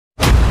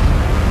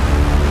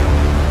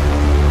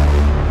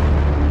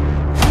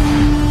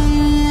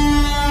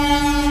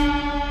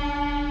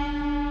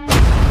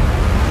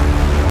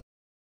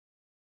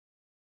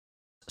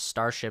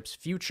Starship's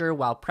future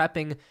while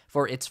prepping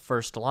for its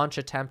first launch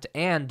attempt,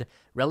 and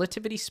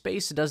Relativity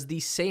Space does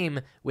the same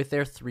with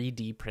their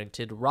 3D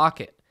printed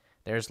rocket.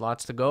 There's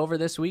lots to go over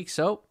this week,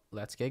 so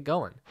let's get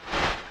going.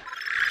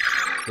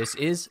 This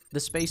is the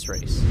space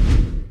race.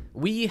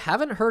 We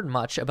haven't heard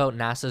much about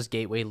NASA's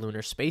Gateway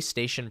Lunar Space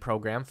Station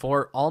program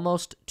for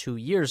almost 2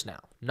 years now,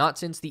 not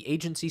since the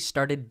agency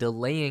started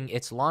delaying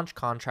its launch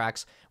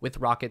contracts with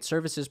rocket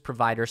services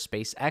provider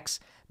SpaceX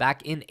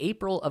back in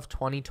April of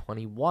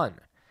 2021.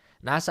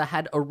 NASA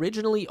had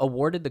originally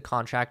awarded the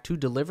contract to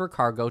deliver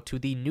cargo to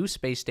the new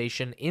space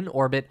station in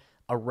orbit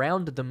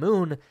around the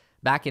moon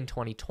back in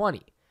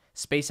 2020.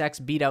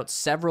 SpaceX beat out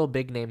several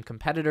big-name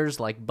competitors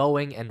like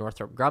Boeing and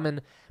Northrop Grumman,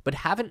 but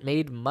haven't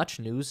made much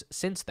news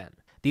since then.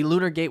 The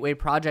Lunar Gateway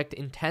project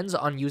intends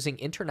on using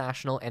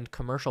international and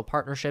commercial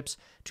partnerships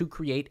to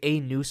create a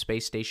new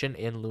space station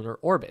in lunar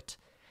orbit.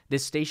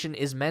 This station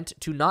is meant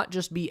to not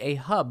just be a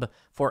hub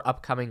for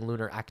upcoming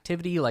lunar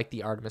activity like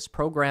the Artemis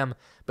program,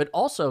 but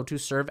also to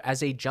serve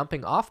as a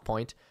jumping-off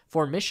point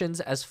for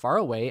missions as far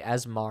away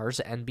as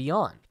Mars and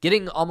beyond.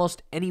 Getting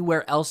almost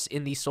anywhere else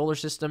in the solar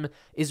system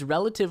is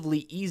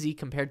relatively easy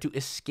compared to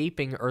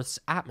escaping Earth's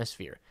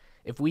atmosphere.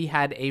 If we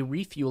had a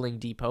refueling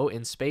depot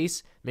in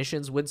space,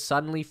 missions would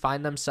suddenly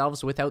find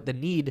themselves without the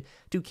need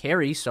to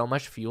carry so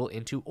much fuel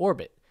into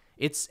orbit.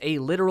 It's a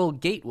literal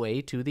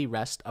gateway to the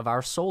rest of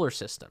our solar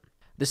system.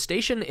 The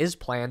station is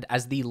planned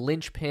as the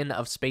linchpin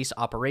of space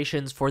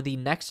operations for the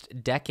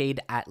next decade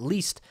at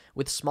least,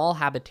 with small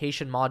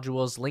habitation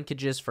modules,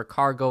 linkages for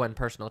cargo and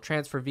personal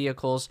transfer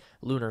vehicles,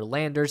 lunar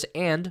landers,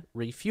 and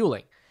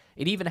refueling.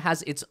 It even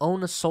has its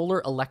own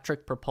solar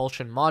electric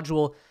propulsion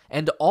module,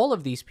 and all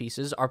of these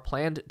pieces are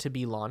planned to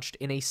be launched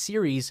in a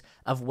series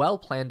of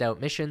well-planned-out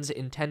missions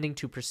intending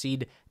to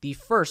precede the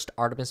first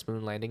Artemis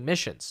moon landing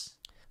missions.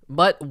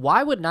 But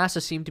why would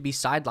NASA seem to be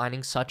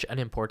sidelining such an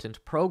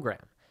important program?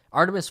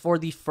 Artemis 4,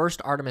 the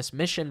first Artemis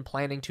mission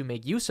planning to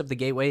make use of the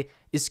Gateway,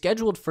 is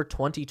scheduled for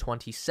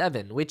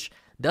 2027, which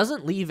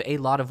doesn't leave a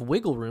lot of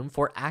wiggle room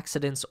for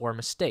accidents or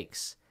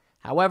mistakes.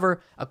 However,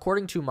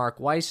 according to Mark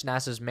Weiss,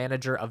 NASA's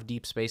manager of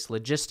deep space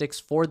logistics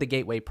for the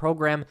Gateway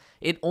program,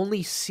 it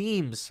only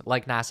seems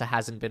like NASA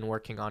hasn't been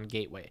working on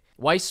Gateway.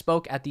 Weiss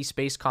spoke at the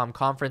Spacecom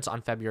conference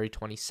on February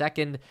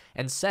 22nd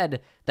and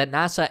said that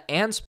NASA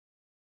and